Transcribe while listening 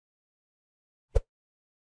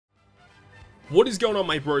What is going on,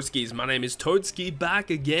 my broskies? My name is Toadskii, back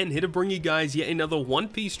again, here to bring you guys yet another One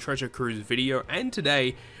Piece Treasure Cruise video, and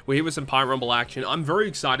today we're here with some Pirate Rumble action. I'm very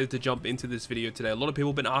excited to jump into this video today. A lot of people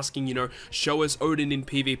have been asking, you know, show us Oden in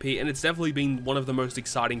PvP, and it's definitely been one of the most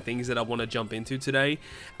exciting things that I want to jump into today.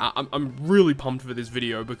 I'm really pumped for this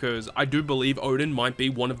video because I do believe Oden might be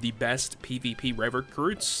one of the best PvP Rev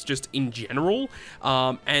recruits, just in general,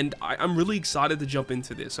 and I'm really excited to jump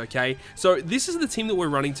into this, okay? So this is the team that we're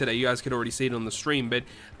running today. You guys could already see it on the stream, but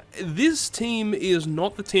this team is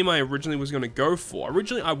not the team I originally was going to go for.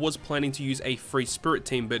 Originally, I was planning to use a Free Spirit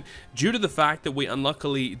team, but due to the fact that we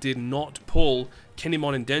unluckily did not pull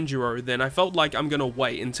Kinemon and Denjiro, then I felt like I'm going to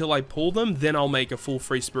wait until I pull them, then I'll make a full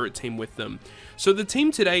Free Spirit team with them. So the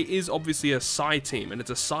team today is obviously a Psy team, and it's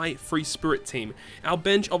a Psy Free Spirit team. Our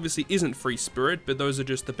bench obviously isn't Free Spirit, but those are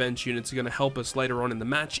just the bench units that are going to help us later on in the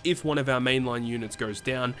match if one of our mainline units goes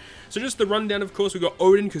down. So just the rundown, of course, we've got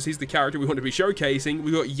Oden because he's the character we want to be showcasing.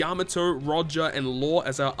 We've got Yamato, Roger, and Law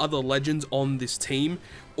as our other legends on this team.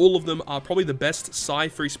 All of them are probably the best Psy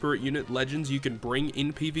Free Spirit unit legends you can bring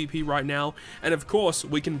in PvP right now. And of course,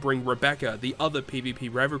 we can bring Rebecca, the other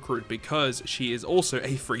PvP Rev recruit, because she is also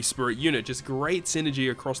a Free Spirit unit. Just great synergy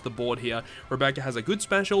across the board here. Rebecca has a good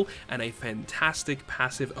special and a fantastic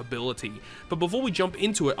passive ability. But before we jump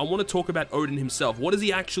into it, I want to talk about Oden himself. What does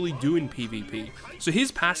he actually do in PvP? So his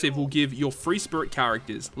passive will give your Free Spirit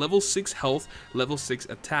characters level 6 health, level 6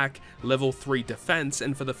 attack, level 3 defense,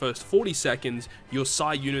 and for the first 40 seconds, your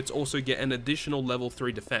Psy units also get an additional level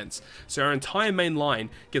 3 defense. So our entire main line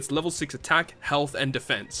gets level 6 attack, health, and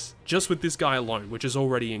defense, just with this guy alone, which is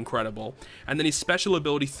already incredible. And then his special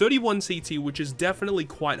ability, 31 CT, which is definitely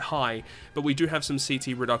quite high, but we do have some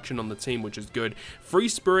CT reduction on the team, which is good. Free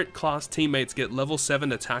Spirit class teammates get level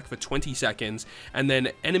 7 attack for 20 seconds, and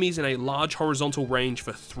then enemies in a large horizontal range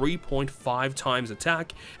for 3.5 times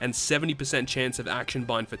attack, and 70% chance of action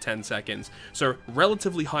bind for 10 seconds. So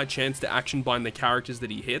relatively high chance to action bind the characters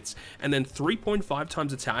that he hits, and then 3.5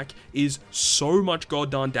 times attack is so much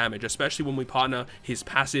goddamn damage, especially when we partner his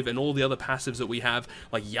passive and all the other passives that we have,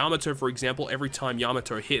 like Yamato, for example. Every time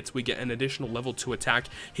Yamato hits, we get an additional level 2 attack.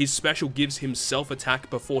 His special gives himself attack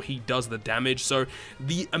before he does the damage, so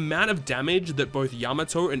the amount of damage that both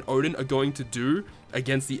Yamato and Oden are going to do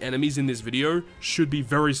against the enemies in this video should be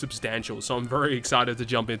very substantial, so I'm very excited to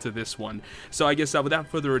jump into this one. So I guess without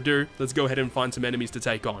further ado, let's go ahead and find some enemies to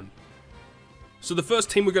take on. So the first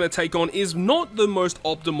team we're going to take on is not the most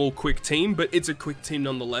optimal quick team, but it's a quick team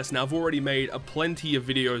nonetheless. Now, I've already made plenty of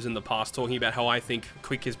videos in the past talking about how I think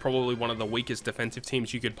quick is probably one of the weakest defensive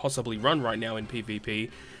teams you could possibly run right now in PvP.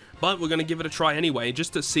 But we're going to give it a try anyway,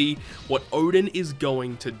 just to see what Oden is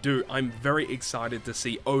going to do. I'm very excited to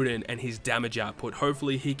see Oden and his damage output.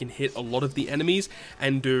 Hopefully he can hit a lot of the enemies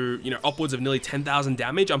and do, you know, upwards of nearly 10,000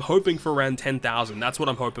 damage. I'm hoping for around 10,000. That's what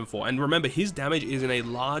I'm hoping for. And remember, his damage is in a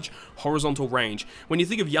large horizontal range. When you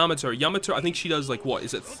think of Yamato, I think she does like, what,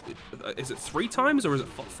 is it 3 times or is it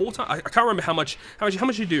 4 times? I can't remember how much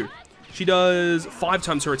she do. She does 5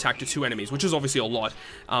 times her attack to 2 enemies, which is obviously a lot,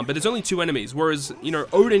 but it's only 2 enemies, whereas, you know,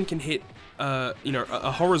 Oden can hit, you know,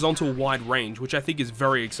 a horizontal wide range, which I think is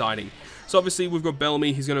very exciting. So obviously we've got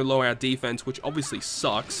Bellamy. He's going to lower our defense, which obviously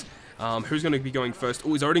sucks. Who's going to be going first?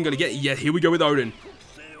 Oh, is Oden going to get it? Yeah, here we go with Oden.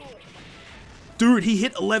 Dude, he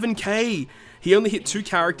hit 11k. He only hit 2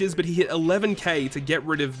 characters, but he hit 11k to get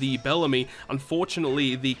rid of the Bellamy.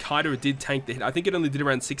 Unfortunately, the Kaido did tank the hit. I think it only did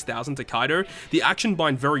around 6,000 to Kaido. The action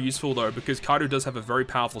bind, very useful though, because Kaido does have a very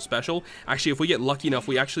powerful special. Actually, if we get lucky enough,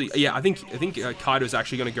 we actually, yeah, I think Kaido's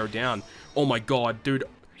actually going to go down. Oh my god, dude.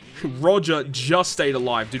 Roger just stayed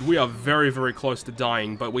alive. Dude, we are very, very close to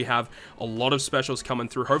dying, but we have a lot of specials coming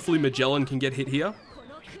through. Hopefully Magellan can get hit here.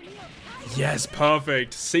 Yes,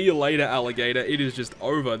 perfect. See you later, alligator. It is just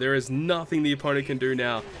over. There is nothing the opponent can do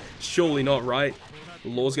now. Surely not, right?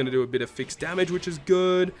 Law's going to do a bit of fixed damage, which is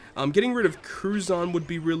good. Getting rid of Cruzan would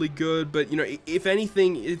be really good, but, you know, if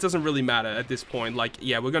anything, it doesn't really matter at this point. Like,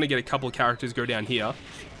 yeah, we're going to get a couple of characters go down here.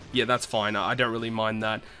 Yeah, that's fine. I don't really mind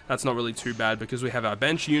that. That's not really too bad because we have our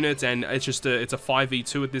bench units, and it's just it's a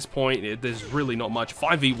 5v2 at this point. There's really not much.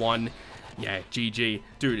 5v1. Yeah, GG.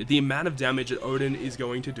 Dude, the amount of damage that Oden is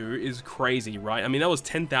going to do is crazy, right? I mean, that was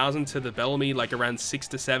 10,000 to the Bellamy, like around 6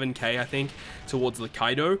 to 7k, I think, towards the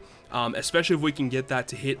Kaido. Especially if we can get that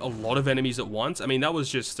to hit a lot of enemies at once. I mean, that was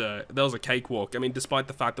just, that was a cakewalk. I mean, despite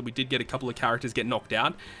the fact that we did get a couple of characters get knocked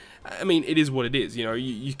out, I mean, it is what it is, you know,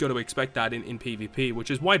 you've got to expect that in PvP,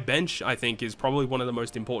 which is why bench, I think, is probably one of the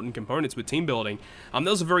most important components with team building. That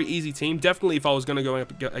was a very easy team. Definitely, if I was going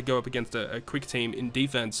to go up against a quick team in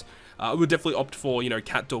defense, I would definitely opt for, you know,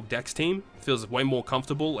 Cat Dog Dex team. Feels way more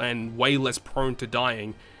comfortable and way less prone to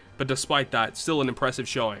dying. But despite that, still an impressive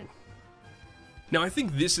showing. Now, I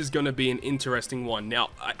think this is going to be an interesting one. Now,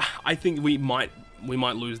 I think we might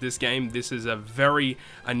lose this game. This is a very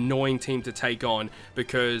annoying team to take on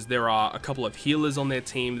because there are a couple of healers on their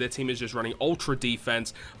team. Their team is just running ultra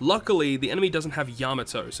defense. Luckily, the enemy doesn't have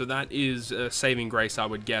Yamato, so that is a saving grace, I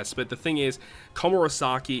would guess. But the thing is,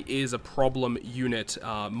 Komurasaki is a problem unit.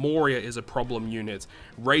 Moria is a problem unit.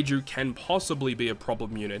 Reiju can possibly be a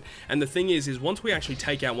problem unit. And the thing is once we actually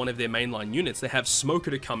take out one of their mainline units, they have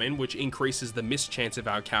Smoker to come in, which increases the miss chance of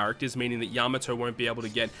our characters, meaning that Yamato won't be able to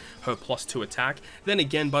get her +2 attack. Then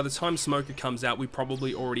again, by the time Smoker comes out, we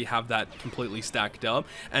probably already have that completely stacked up.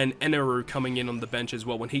 And Eneru coming in on the bench as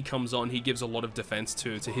well. When he comes on, he gives a lot of defense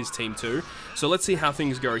to his team too. So let's see how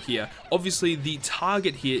things go here. Obviously, the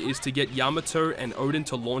target here is to get Yamato and Oden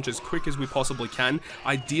to launch as quick as we possibly can.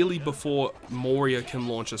 Ideally before Moria can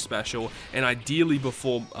launch a special. And ideally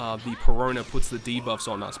before the Peruna puts the debuffs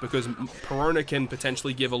on us. Because Peruna can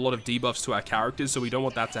potentially give a lot of debuffs to our characters. So we don't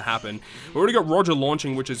want that to happen. We've already got Roger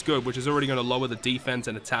launching, which is good. Which is already going to lower the defense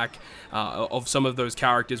and attack of some of those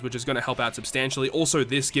characters, which is going to help out substantially. Also,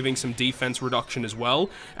 this giving some defense reduction as well.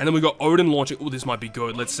 And then we got Oden launching. Oh, this might be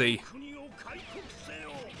good. Let's see.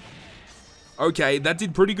 Okay, that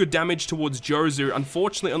did pretty good damage towards Jozu.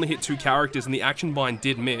 Unfortunately, only hit 2 characters, and the action bind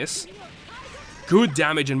did miss. Good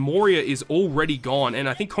damage, and Moria is already gone, and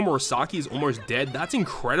I think Komurasaki is almost dead. That's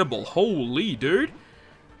incredible. Holy, dude.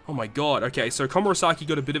 Oh my god. Okay, so Komurasaki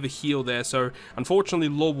got a bit of a heal there, so unfortunately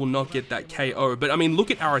Law will not get that KO. But I mean,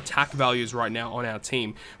 look at our attack values right now on our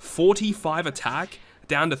team. 45 attack,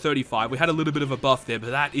 down to 35. We had a little bit of a buff there, but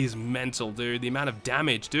that is mental, dude. The amount of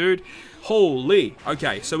damage, dude. Holy.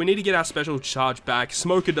 Okay, so we need to get our special charge back.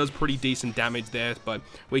 Smoker does pretty decent damage there, but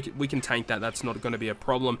we can tank that. That's not going to be a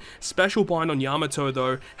problem. Special bind on Yamato,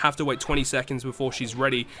 though. Have to wait 20 seconds before she's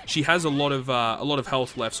ready. She has a lot of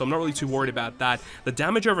health left, so I'm not really too worried about that. The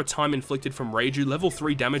damage over time inflicted from Reiju, level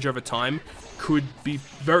 3 damage over time, could be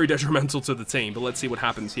very detrimental to the team, but let's see what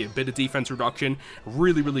happens here. Bit of defense reduction.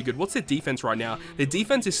 Really, really good. What's their defense right now? Their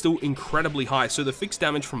defense is still incredibly high, so the fixed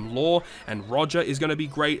damage from Law and Roger is going to be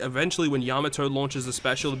great. Eventually, when Yamato launches the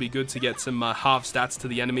special, it'll be good to get some half stats to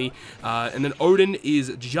the enemy. And then Oden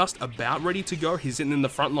is just about ready to go. He's sitting in the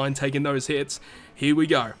front line taking those hits. Here we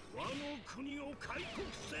go.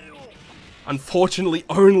 Unfortunately,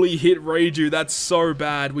 only hit Reiju. That's so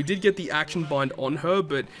bad. We did get the action bind on her,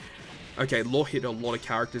 but okay, Law hit a lot of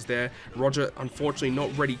characters there. Roger, unfortunately,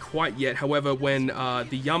 not ready quite yet. However, when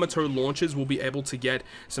the Yamato launches, we'll be able to get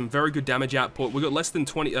some very good damage output. We've got less than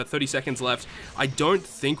 30 seconds left. I don't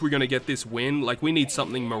think we're going to get this win. Like, we need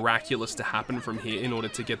something miraculous to happen from here in order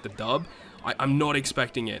to get the dub. I'm not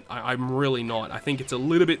expecting it. I'm really not. I think it's a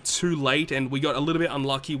little bit too late, and we got a little bit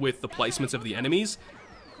unlucky with the placements of the enemies.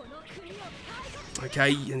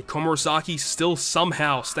 Okay, and Komurasaki still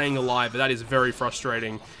somehow staying alive. That is very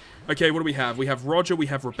frustrating. Okay, what do we have? We have Roger, we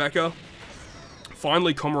have Rebecca.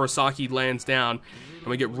 Finally, Komurasaki lands down, and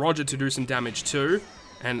we get Roger to do some damage too.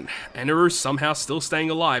 And Eneru somehow still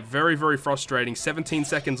staying alive. Very, very frustrating. 17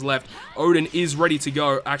 seconds left. Oden is ready to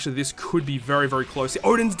go. Actually, this could be very, very close.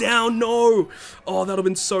 Oden's down. No! Oh, that would have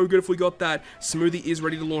been so good if we got that. Smoothie is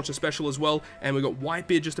ready to launch a special as well. And we got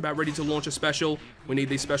Whitebeard just about ready to launch a special. We need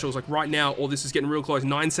these specials like right now, or this is getting real close.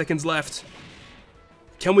 9 seconds left.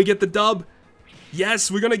 Can we get the dub?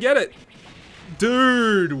 Yes, we're going to get it.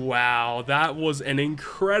 Dude, wow, that was an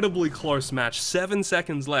incredibly close match. 7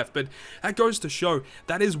 seconds left, but that goes to show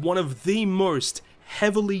that is one of the most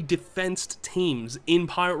heavily defensed teams in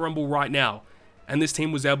Pirate Rumble right now. And this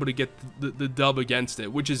team was able to get the dub against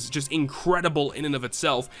it, which is just incredible in and of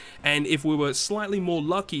itself. And if we were slightly more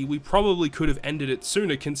lucky, we probably could have ended it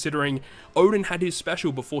sooner, considering Oden had his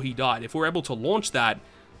special before he died. If we're able to launch that,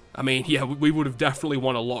 I mean, yeah, we would have definitely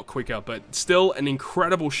won a lot quicker, but still an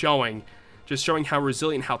incredible showing. Just showing how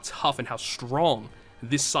resilient, how tough, and how strong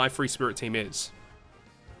this Psy-Free Spirit team is.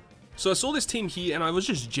 So I saw this team here, and I was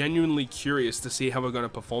just genuinely curious to see how we're going to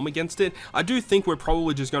perform against it. I do think we're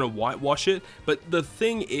probably just going to whitewash it, but the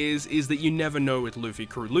thing is that you never know with Luffy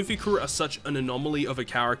Crew. Luffy Crew are such an anomaly of a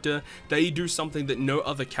character. They do something that no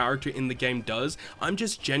other character in the game does. I'm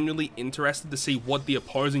just genuinely interested to see what the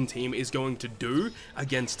opposing team is going to do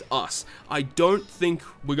against us. I don't think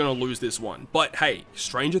we're going to lose this one, but hey,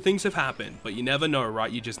 stranger things have happened, but you never know,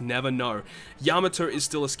 right? You just never know. Yamato is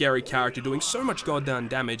still a scary character, doing so much goddamn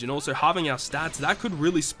damage, and also also halving our stats, that could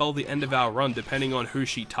really spell the end of our run depending on who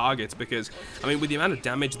she targets, because, I mean, with the amount of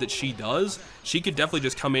damage that she does, she could definitely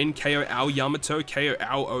just come in, KO our Yamato, KO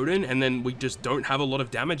our Oden, and then we just don't have a lot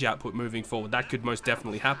of damage output moving forward. That could most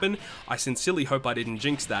definitely happen. I sincerely hope I didn't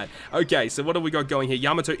jinx that. Okay, so what have we got going here?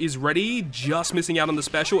 Yamato is ready, just missing out on the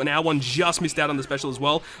special, and our one just missed out on the special as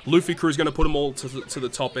well. Luffy crew is going to put them all to the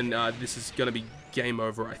top, and this is going to be game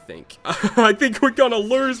over, I think. I think we're going to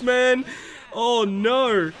lose, man. Oh,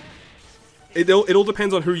 no. It all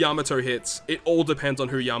depends on who Yamato hits. It all depends on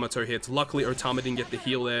who Yamato hits. Luckily, Otama didn't get the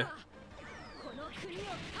heal there.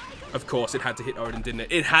 Of course, it had to hit Oden, didn't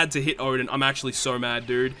it? It had to hit Oden. I'm actually so mad,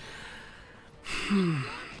 dude.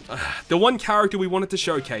 The one character we wanted to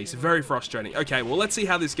showcase. Very frustrating. Okay, well, let's see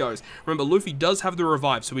how this goes. Remember, Luffy does have the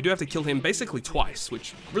revive, so we do have to kill him basically twice,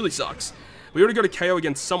 which really sucks. We already got a KO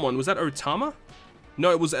against someone. Was that Otama?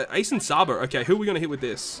 No, it was Ace and Sabo. Okay, who are we going to hit with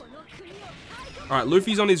this? Alright,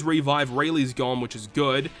 Luffy's on his revive. Rayleigh's gone, which is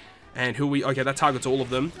good. And who we... Okay, that targets all of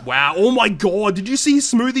them. Wow. Oh my god. Did you see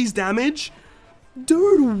Smoothie's damage?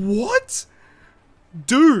 Dude, what?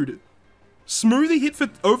 Dude. Smoothie hit for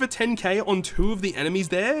over 10k on 2 of the enemies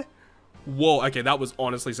there? Whoa, okay, that was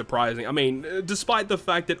honestly surprising. I mean, despite the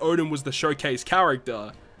fact that Oden was the showcase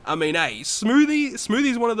character, I mean, hey,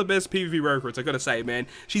 Smoothie's one of the best PvP rare recruits, I gotta say, man.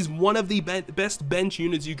 She's one of the best bench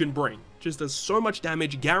units you can bring. Just does so much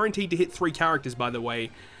damage, guaranteed to hit 3 characters, by the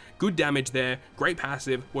way. Good damage there, great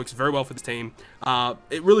passive, works very well for the team.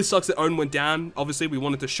 It really sucks that Oden went down. Obviously, we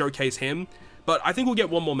wanted to showcase him, but I think we'll get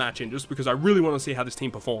one more match in, just because I really want to see how this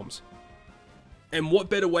team performs. And what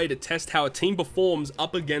better way to test how a team performs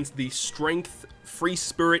up against the strength, free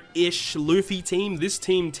spirit-ish Luffy team? This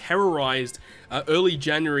team terrorized early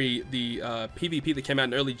January, the PvP that came out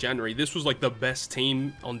in early January. This was like the best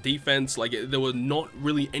team on defense. Like, there were not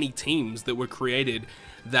really any teams that were created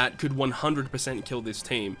that could 100% kill this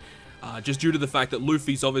team. Just due to the fact that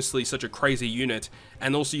Luffy's obviously such a crazy unit,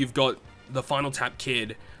 and also you've got the Final Tap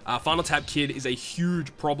Kid. Final Tap Kid is a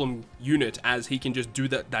huge problem unit, as he can just do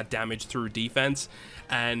that damage through defense,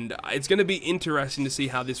 and it's going to be interesting to see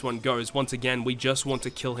how this one goes. Once again, we just want to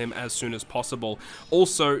kill him as soon as possible.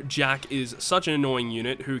 Also, Jack is such an annoying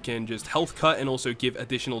unit who can just health cut and also give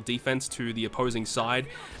additional defense to the opposing side.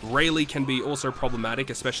 Rayleigh can be also problematic,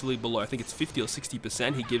 especially below, I think it's 50 or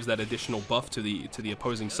 60%. He gives that additional buff to the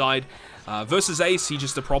opposing side. Versus Ace, he's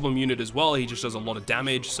just a problem unit as well. He just does a lot of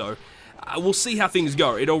damage, so we'll see how things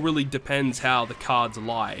go. It all really depends how the cards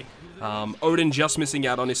lie. Oden just missing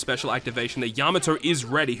out on his special activation. The Yamato is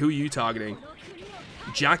ready. Who are you targeting?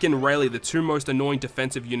 Jack and Rayleigh, the 2 most annoying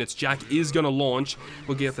defensive units. Jack is going to launch.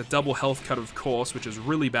 We'll get the double health cut, of course, which is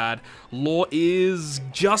really bad. Law is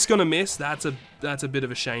just going to miss. That's a bit of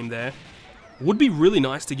a shame there. Would be really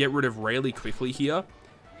nice to get rid of Rayleigh quickly here.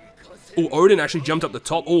 Oh, Oden actually jumped up the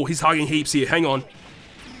top. Oh, he's hugging heaps here. Hang on.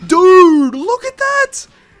 Dude, look at that!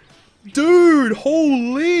 Dude,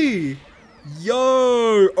 holy!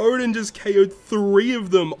 Yo, Oden just KO'd 3 of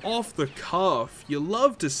them off the cuff. You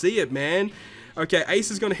love to see it, man. Okay, Ace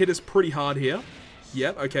is going to hit us pretty hard here.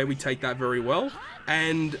 Yep, okay, we take that very well.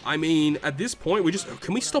 And, I mean, at this point,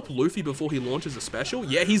 can we stop Luffy before he launches a special?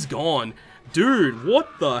 Yeah, he's gone. Dude, what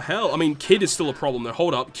the hell? I mean, Kid is still a problem though.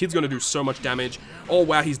 Hold up, Kid's going to do so much damage. Oh,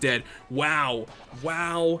 wow, he's dead. Wow,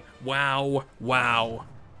 wow, wow, wow.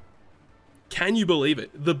 Can you believe it?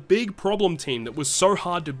 The big problem team that was so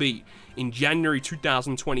hard to beat in January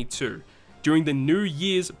 2022 during the New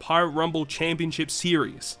Year's Pirate Rumble Championship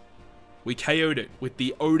Series, we KO'd it with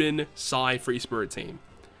the Oden Sai Free Spirit team.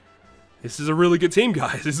 This is a really good team,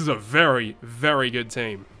 guys. This is a very, very good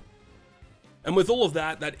team. And with all of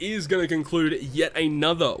that, that is going to conclude yet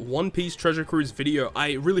another One Piece Treasure Cruise video.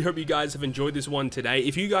 I really hope you guys have enjoyed this one today.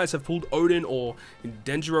 If you guys have pulled Oden or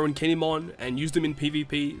Denjiro and Kinemon and used them in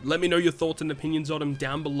PvP, let me know your thoughts and opinions on them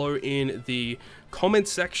down below in the comment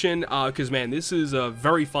section, because man, this is a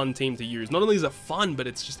very fun team to use. Not only is it fun, but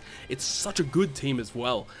it's such a good team as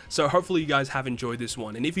well. So hopefully you guys have enjoyed this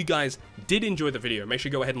one, and if you guys did enjoy the video, make sure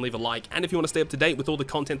you go ahead and leave a like. And if you want to stay up to date with all the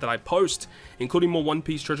content that I post, including more One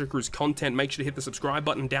Piece Treasure Cruise content, make sure to hit the subscribe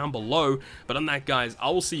button down below. But on that, guys, I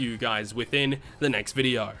will see you guys within the next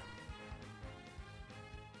video.